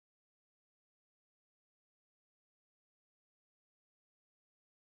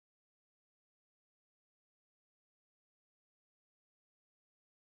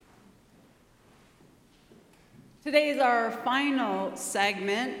Today is our final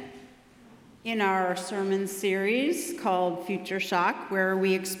segment in our sermon series called Future Shock, where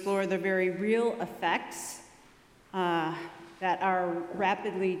we explore the very real effects that our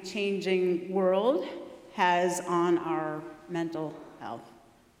rapidly changing world has on our mental health.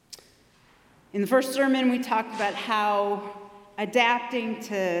 In the first sermon, we talked about how adapting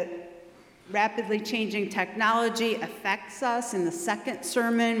to rapidly changing technology affects us. In the second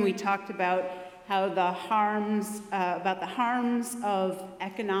sermon, we talked about how the harms of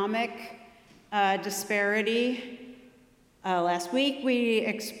economic disparity. Last week, we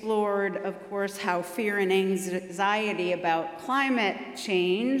explored, of course, how fear and anxiety about climate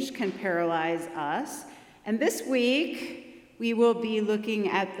change can paralyze us. And this week, we will be looking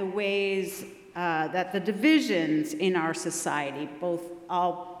at the ways that the divisions in our society, both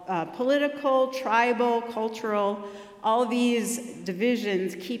all political, tribal, cultural, all these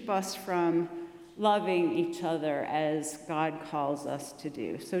divisions keep us from loving each other as God calls us to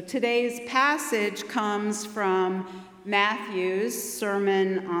do. So today's passage comes from Matthew's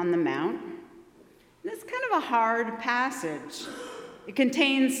Sermon on the Mount. And it's kind of a hard passage. It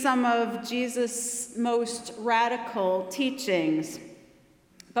contains some of Jesus' most radical teachings.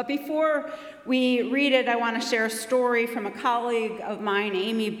 But before we read it, I want to share a story from a colleague of mine,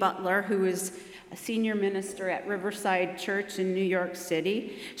 Amy Butler, who is a senior minister at Riverside Church in New York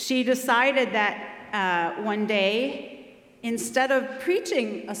City. She decided that one day, instead of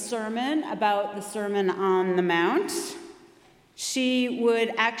preaching a sermon about the Sermon on the Mount, she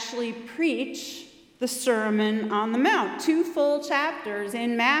would actually preach the Sermon on the Mount, 2 full chapters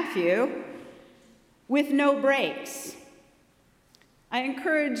in Matthew, with no breaks. I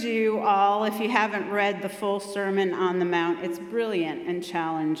encourage you all, if you haven't read the full Sermon on the Mount, it's brilliant and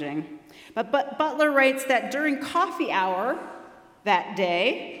challenging. But Butler writes that during coffee hour that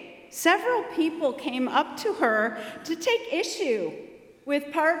day, several people came up to her to take issue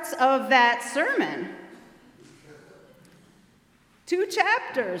with parts of that sermon. 2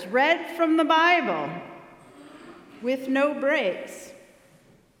 chapters read from the Bible with no breaks.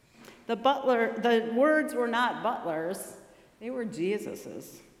 The words were not Butler's, they were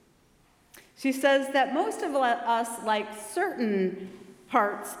Jesus's. She says that most of us like certain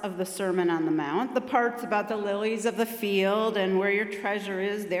parts of the Sermon on the Mount, the parts about the lilies of the field and where your treasure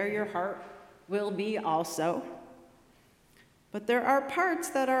is, there your heart will be also. But there are parts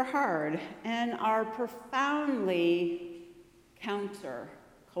that are hard and are profoundly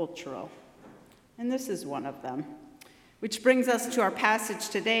counter-cultural. And this is one of them. Which brings us to our passage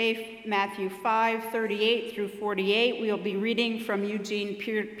today, Matthew 5:38 through 48. We'll be reading from Eugene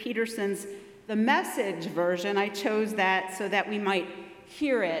Peterson's The Message version. I chose that so that we might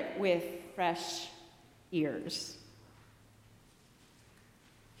hear it with fresh ears.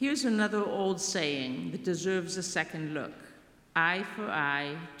 Here's another old saying that deserves a second look. Eye for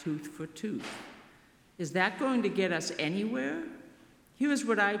eye, tooth for tooth. Is that going to get us anywhere? Here's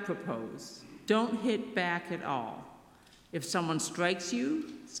what I propose. Don't hit back at all. If someone strikes you,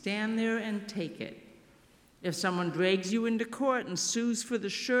 stand there and take it. If someone drags you into court and sues for the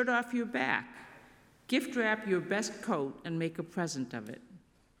shirt off your back, gift wrap your best coat and make a present of it.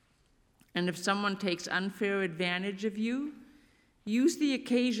 And if someone takes unfair advantage of you, use the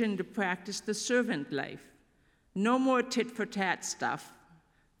occasion to practice the servant life. No more tit-for-tat stuff.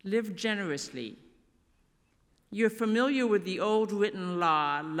 Live generously. You're familiar with the old written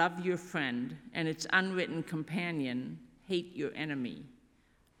law, love your friend, and its unwritten companion, hate your enemy.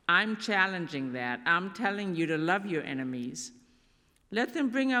 I'm challenging that. I'm telling you to love your enemies. Let them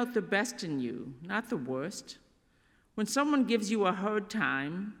bring out the best in you, not the worst. When someone gives you a hard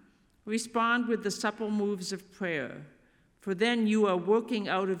time, respond with the supple moves of prayer, for then you are working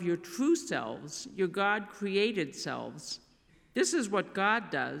out of your true selves, your God-created selves. This is what God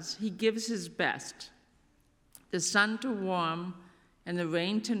does. He gives his best, the sun to warm and the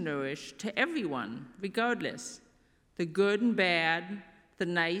rain to nourish, to everyone, regardless, the good and bad, the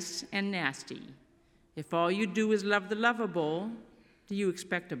nice and nasty. If all you do is love the lovable, do you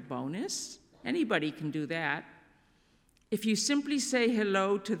expect a bonus? Anybody can do that. If you simply say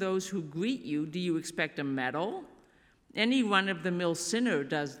hello to those who greet you, do you expect a medal? Any run-of-the-mill sinner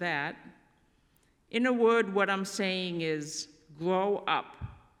does that. In a word, what I'm saying is, grow up.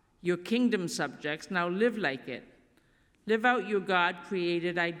 You're kingdom subjects, now live like it. Live out your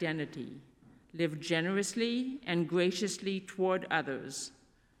God-created identity. Live generously and graciously toward others,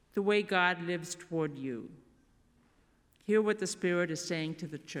 the way God lives toward you. Hear what the Spirit is saying to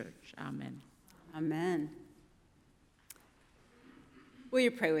the church. Amen. Amen. Will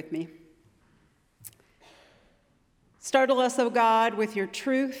you pray with me? Startle us, O God, with your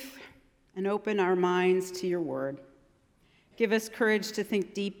truth. and open our minds to your word. Give us courage to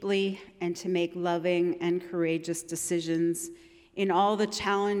think deeply and to make loving and courageous decisions in all the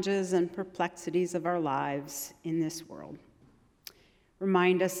challenges and perplexities of our lives in this world.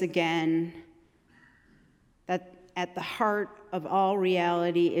 Remind us again that at the heart of all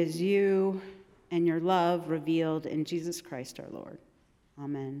reality is you and your love revealed in Jesus Christ our Lord.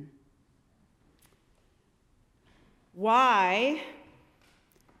 Amen. Why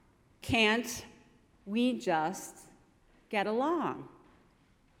can't we just get along?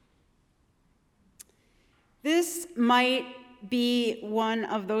 This might be one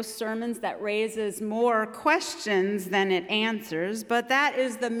of those sermons that raises more questions than it answers, but that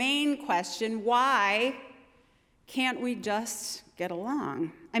is the main question. Why can't we just get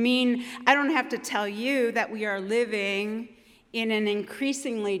along? I mean, I don't have to tell you that we are living in an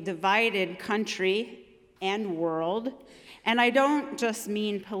increasingly divided country and world. And I don't just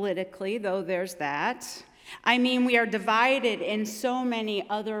mean politically, though there's that. I mean, we are divided in so many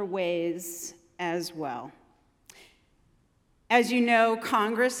other ways as well. As you know,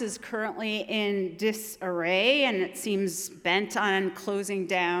 Congress is currently in disarray, and it seems bent on closing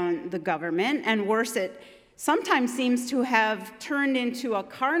down the government. And worse, it sometimes seems to have turned into a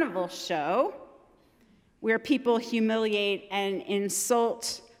carnival show where people humiliate and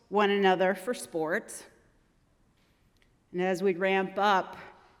insult one another for sport. And as we ramp up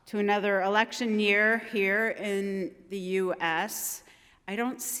to another election year here in the U.S., I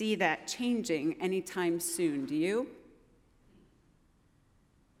don't see that changing anytime soon, do you?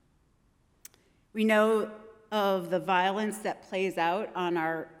 We know of the violence that plays out on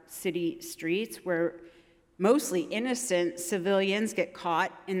our city streets, where mostly innocent civilians get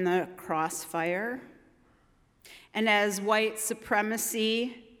caught in the crossfire. And as white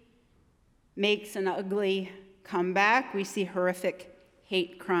supremacy makes an ugly comeback, we see horrific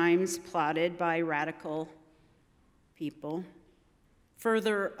hate crimes plotted by radical people.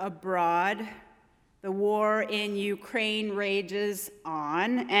 Further abroad, the war in Ukraine rages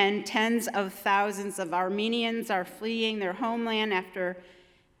on, and tens of thousands of Armenians are fleeing their homeland after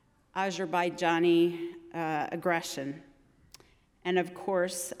Azerbaijani aggression. And of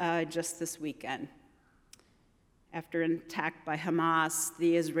course, just this weekend, after an attack by Hamas,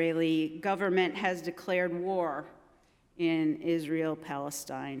 the Israeli government has declared war in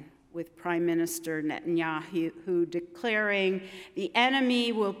Israel-Palestine, with Prime Minister Netanyahu declaring the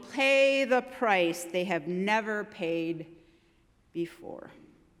enemy will pay the price they have never paid before.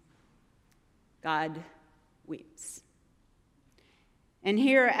 God weeps. And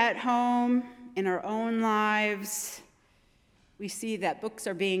here at home, in our own lives, we see that books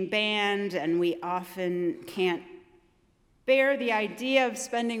are being banned, and we often can't bear the idea of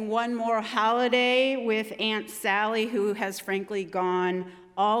spending one more holiday with Aunt Sally, who has frankly gone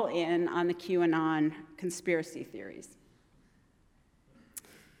all in on the QAnon conspiracy theories.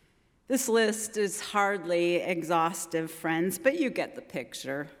 This list is hardly exhaustive, friends, but you get the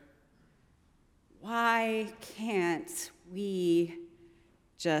picture. Why can't we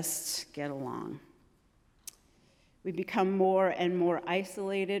just get along? We become more and more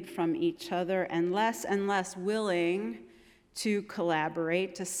isolated from each other and less willing to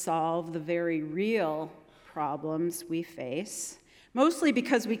collaborate to solve the very real problems we face, mostly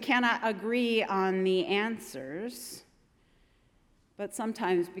because we cannot agree on the answers, but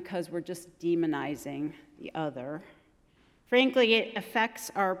sometimes because we're just demonizing the other. Frankly, it affects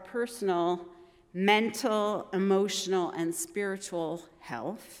our personal, mental, emotional, and spiritual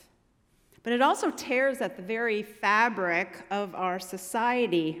health, but it also tears at the very fabric of our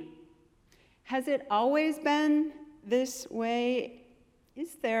society. Has it always been this way?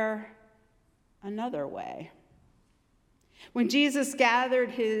 Is there another way? When Jesus gathered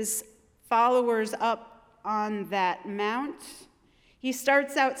his followers up on that mount, he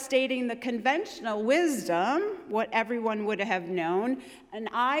starts out stating the conventional wisdom, what everyone would have known, an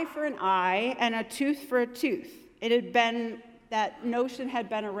eye for an eye and a tooth for a tooth. That notion had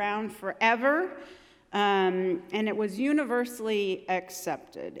been around forever, and it was universally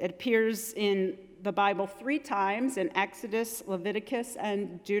accepted. It appears in the Bible 3 times, in Exodus, Leviticus,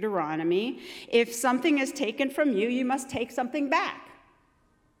 and Deuteronomy. If something is taken from you, you must take something back.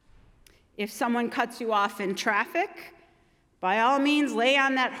 If someone cuts you off in traffic, by all means, lay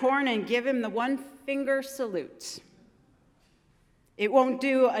on that horn and give him the one-finger salute. It won't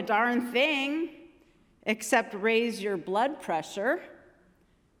do a darn thing except raise your blood pressure,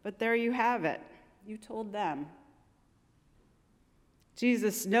 but there you have it. You told them.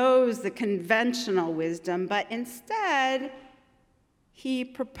 Jesus knows the conventional wisdom, but instead, he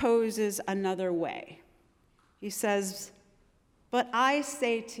proposes another way. He says, But I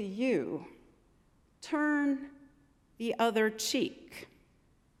say to you, turn the other cheek.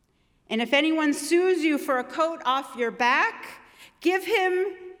 And if anyone sues you for a coat off your back, give him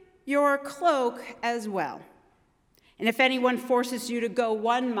your cloak as well. And if anyone forces you to go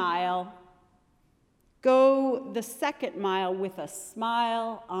 1 mile, go the 2nd mile with a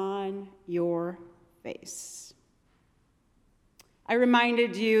smile on your face. I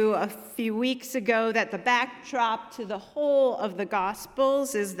reminded you a few weeks ago that the backdrop to the whole of the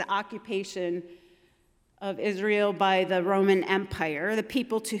Gospels is the occupation of Israel by the Roman Empire. The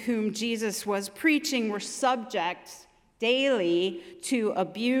people to whom Jesus was preaching were subject daily to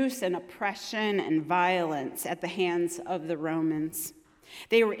abuse and oppression and violence at the hands of the Romans.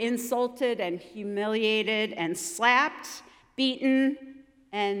 They were insulted and humiliated and slapped, beaten,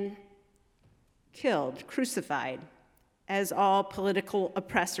 and killed, crucified, as all political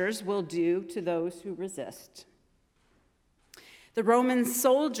oppressors will do to those who resist. The Roman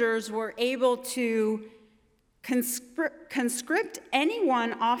soldiers were able to conscript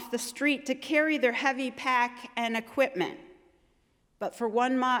anyone off the street to carry their heavy pack and equipment, but for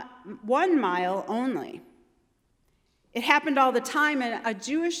 1 mile only. It happened all the time, and a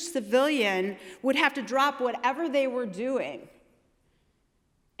Jewish civilian would have to drop whatever they were doing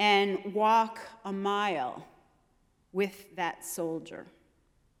and walk a mile with that soldier.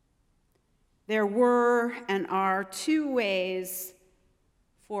 There were and are 2 ways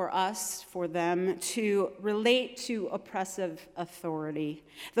for them to relate to oppressive authority.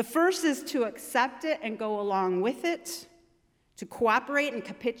 The first is to accept it and go along with it, to cooperate and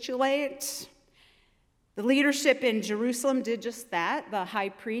capitulate. The leadership in Jerusalem did just that, the high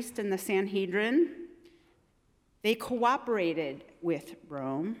priest and the Sanhedrin. They cooperated with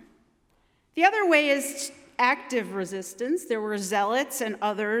Rome. The other way is active resistance. There were zealots and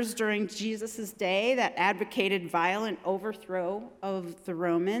others during Jesus' day that advocated violent overthrow of the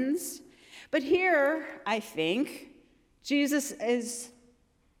Romans. But here, I think, Jesus is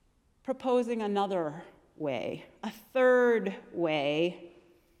proposing another way, a third way,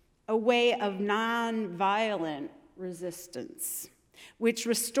 a way of nonviolent resistance, which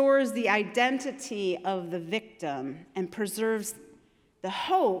restores the identity of the victim and preserves the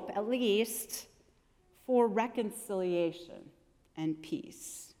hope, at least, for reconciliation and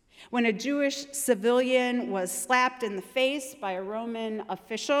peace. When a Jewish civilian was slapped in the face by a Roman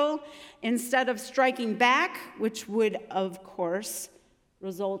official, instead of striking back, which would, of course,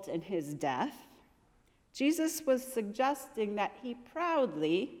 result in his death, Jesus was suggesting that he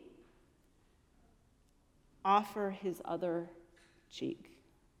proudly offer his other cheek,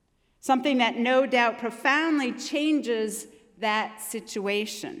 something that no doubt profoundly changes that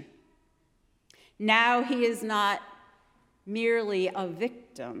situation. Now he is not merely a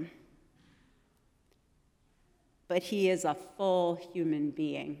victim, but he is a full human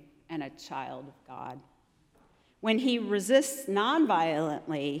being and a child of God. When he resists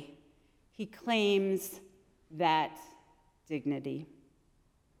nonviolently, he claims that dignity.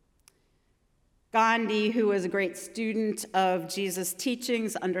 Gandhi, who was a great student of Jesus'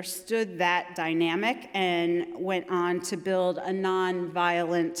 teachings, understood that dynamic and went on to build a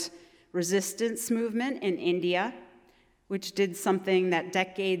nonviolent resistance movement in India, which did something that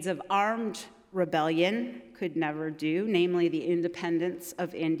decades of armed rebellion could never do, namely the independence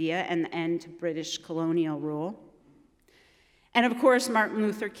of India and the end to British colonial rule. And of course, Martin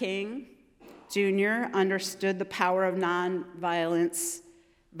Luther King Jr. understood the power of violent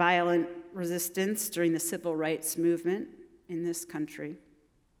resistance during the civil rights movement in this country.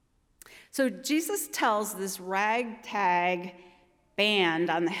 So Jesus tells this ragtag band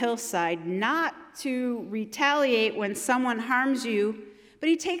on the hillside not to retaliate when someone harms you, but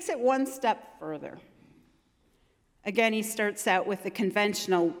he takes it one step further. Again, he starts out with the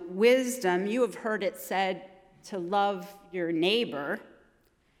conventional wisdom. You have heard it said to love your neighbor.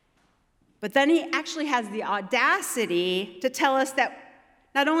 But then he actually has the audacity to tell us that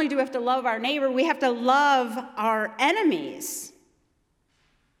not only do we have to love our neighbor, we have to love our enemies.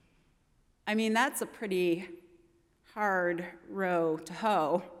 I mean, that's a pretty hard row to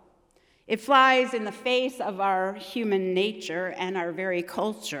hoe. It flies in the face of our human nature and our very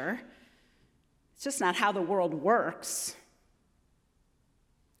culture. It's just not how the world works.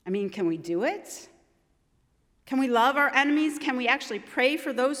 I mean, can we do it? Can we love our enemies? Can we actually pray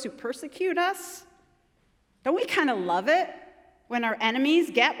for those who persecute us? Don't we kind of love it when our enemies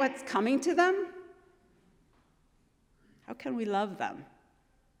get what's coming to them? How can we love them?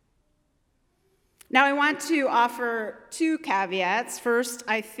 Now, I want to offer 2 caveats. First,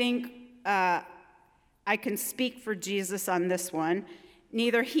 I think I can speak for Jesus on this one.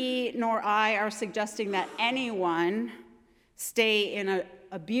 Neither he nor I are suggesting that anyone stay in an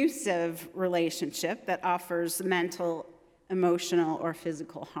abusive relationship that offers mental, emotional, or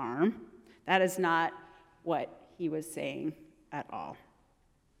physical harm. That is not what he was saying at all.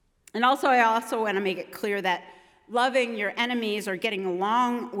 And I also want to make it clear that loving your enemies or getting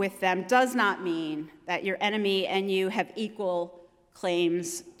along with them does not mean that your enemy and you have equal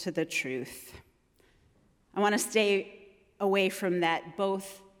claims to the truth. I want to stay away from that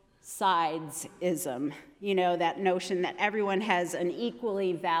both sides-ism, that notion that everyone has an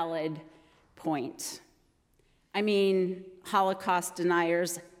equally valid point. I mean, Holocaust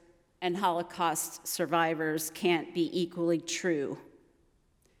deniers and Holocaust survivors can't be equally true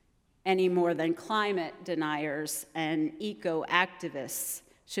any more than climate deniers and eco-activists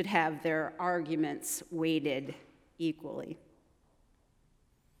should have their arguments weighted equally.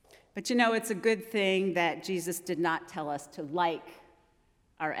 But it's a good thing that Jesus did not tell us to like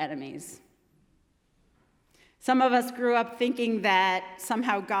our enemies. Some of us grew up thinking that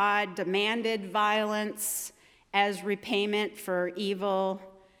somehow God demanded violence as repayment for evil.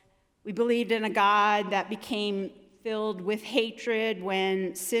 We believed in a God that became filled with hatred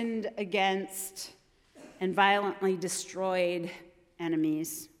when sinned against and violently destroyed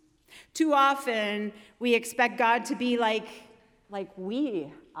enemies. Too often, we expect God to be like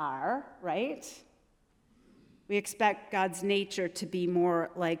we are, right? We expect God's nature to be more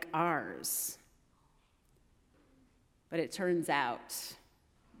like ours. But it turns out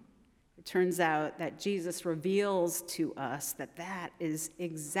that Jesus reveals to us that that is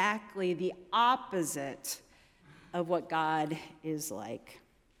exactly the opposite of what God is like.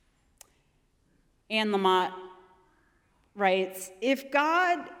 Anne Lamott writes, if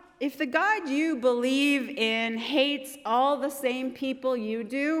the God you believe in hates all the same people you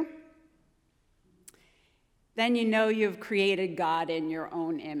do, then you've created God in your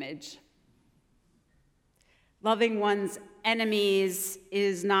own image. Loving one's enemies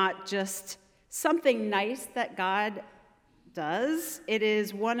is not just something nice that God does. It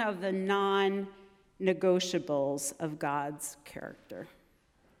is one of the non-negotiables of God's character.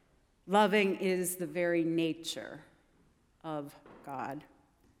 Loving is the very nature of God.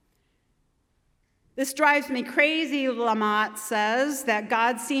 This drives me crazy, Lamott says, that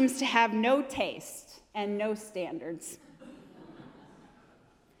God seems to have no taste and no standards.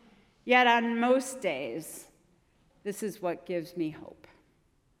 Yet on most days, this is what gives me hope.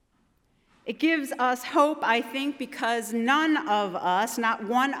 It gives us hope, I think, because none of us, not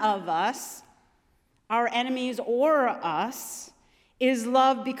one of us, our enemies or us, is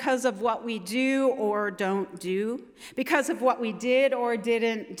loved because of what we do or don't do, because of what we did or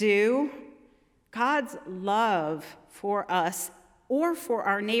didn't do. God's love for us or for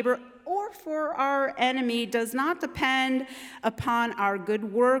our neighbor or for our enemy does not depend upon our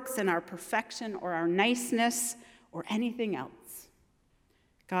good works and our perfection or our niceness or anything else.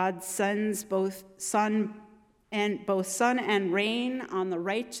 God sends both sun and rain on the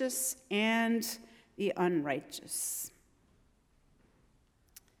righteous and the unrighteous.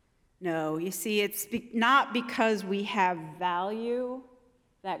 No, you see, it's not because we have value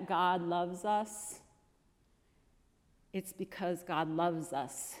that God loves us. It's because God loves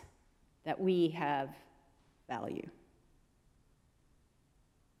us that we have value.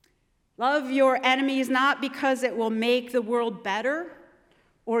 Love your enemies not because it will make the world better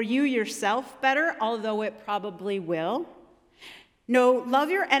or you yourself better, although it probably will. No,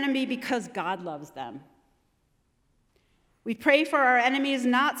 love your enemy because God loves them. We pray for our enemies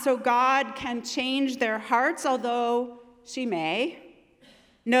not so God can change their hearts, although she may.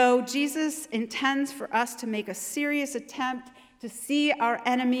 No, Jesus intends for us to make a serious attempt to see our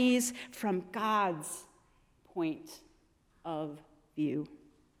enemies from God's point of view.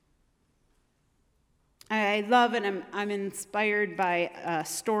 I love and I'm inspired by a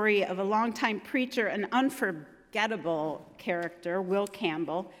story of a longtime preacher, an unforgettable character, Will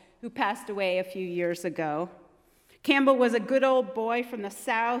Campbell, who passed away a few years ago. Campbell was a good old boy from the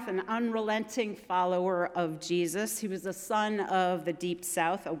South, an unrelenting follower of Jesus. He was the son of the Deep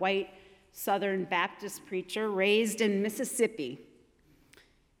South, a white Southern Baptist preacher raised in Mississippi,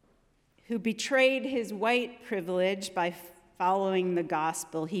 who betrayed his white privilege by following the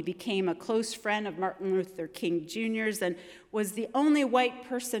gospel. He became a close friend of Martin Luther King Jr.'s and was the only white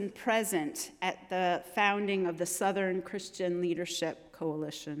person present at the founding of the Southern Christian Leadership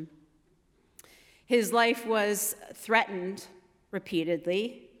Coalition. His life was threatened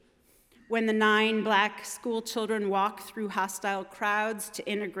repeatedly. When the 9 black school children walked through hostile crowds to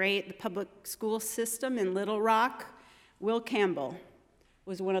integrate the public school system in Little Rock, Will Campbell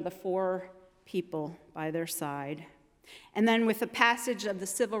was one of the 4 people by their side. And then with the passage of the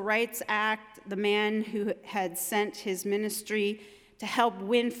Civil Rights Act, the man who had sent his ministry to help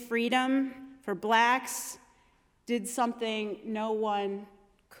win freedom for blacks did something no one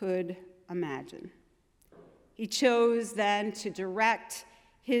could imagine. He chose then to direct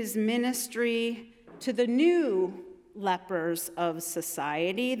his ministry to the new lepers of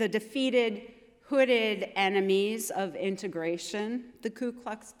society, the defeated, hooded enemies of integration, the Ku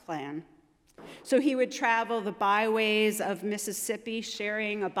Klux Klan. So he would travel the byways of Mississippi,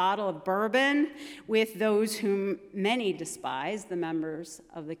 sharing a bottle of bourbon with those whom many despised, the members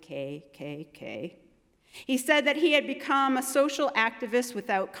of the KKK. He said that he had become a social activist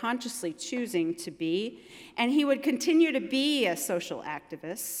without consciously choosing to be, and he would continue to be a social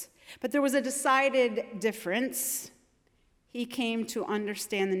activist. But there was a decided difference. He came to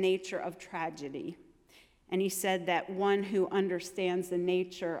understand the nature of tragedy. And he said that one who understands the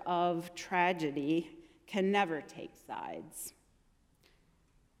nature of tragedy can never take sides.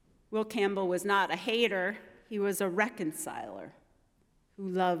 Will Campbell was not a hater, he was a reconciler who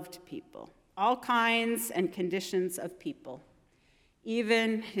loved people, all kinds and conditions of people,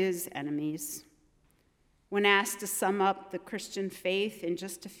 even his enemies. When asked to sum up the Christian faith in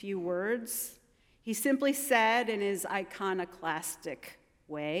just a few words, he simply said in his iconoclastic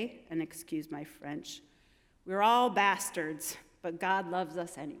way, and excuse my French, "We're all bastards, but God loves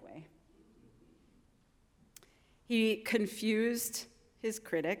us anyway." He confused his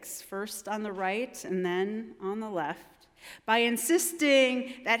critics, first on the right and then on the left, by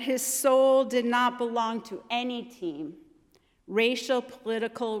insisting that his soul did not belong to any team, racial,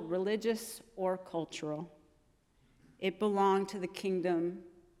 political, religious, or cultural. It belonged to the kingdom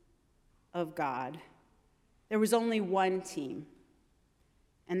of God. There was only one team,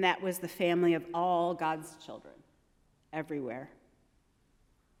 and that was the family of all God's children, everywhere.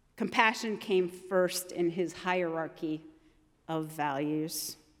 Compassion came first in his hierarchy of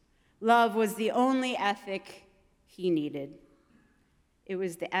values. Love was the only ethic he needed. It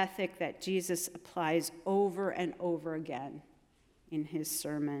was the ethic that Jesus applies over and over again in his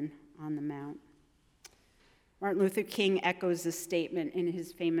Sermon on the Mount. Martin Luther King echoes this statement in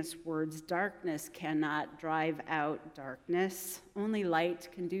his famous words, "Darkness cannot drive out darkness. Only light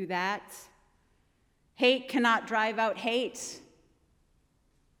can do that. Hate cannot drive out hate.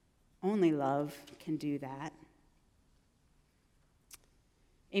 Only love can do that."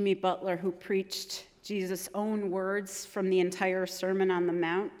 Amy Butler, who preached Jesus' own words from the entire Sermon on the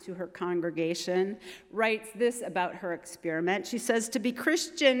Mount to her congregation, writes this about her experiment. She says, "To be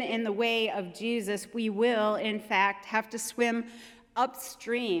Christian in the way of Jesus, we will, in fact, have to swim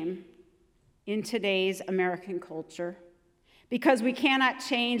upstream in today's American culture, because we cannot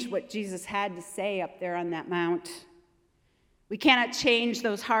change what Jesus had to say up there on that mount. We cannot change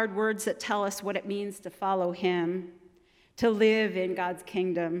those hard words that tell us what it means to follow him, to live in God's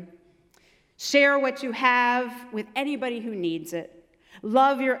kingdom. Share what you have with anybody who needs it.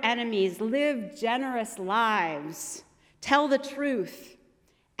 Love your enemies. Live generous lives. Tell the truth.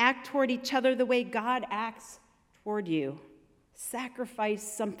 Act toward each other the way God acts toward you. Sacrifice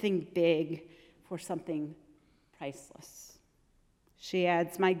something big for something priceless." She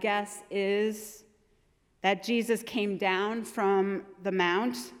adds, "My guess is that Jesus came down from the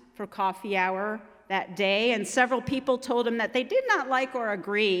Mount for coffee hour that day, and several people told him that they did not like or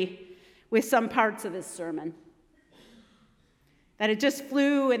agree with some parts of his sermon, that it just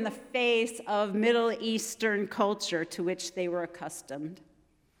flew in the face of Middle Eastern culture to which they were accustomed.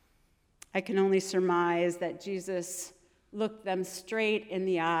 I can only surmise that Jesus looked them straight in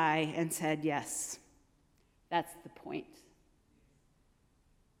the eye and said, 'Yes, that's the point.'"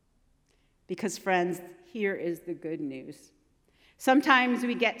 Because, friends, here is the good news. Sometimes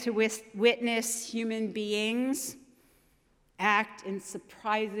we get to witness human beings act in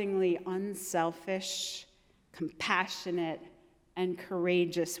surprisingly unselfish, compassionate, and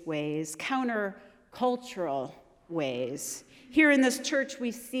courageous ways, countercultural ways. Here in this church,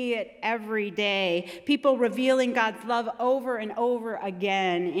 we see it every day. People revealing God's love over and over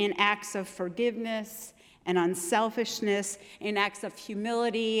again in acts of forgiveness and unselfishness, in acts of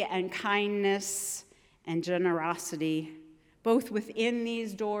humility and kindness and generosity, both within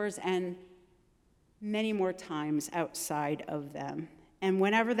these doors and many more times outside of them. And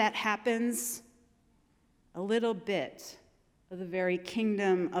whenever that happens, a little bit of the very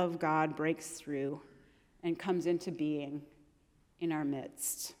kingdom of God breaks through and comes into being in our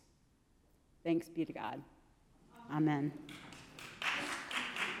midst. Thanks be to God. Amen.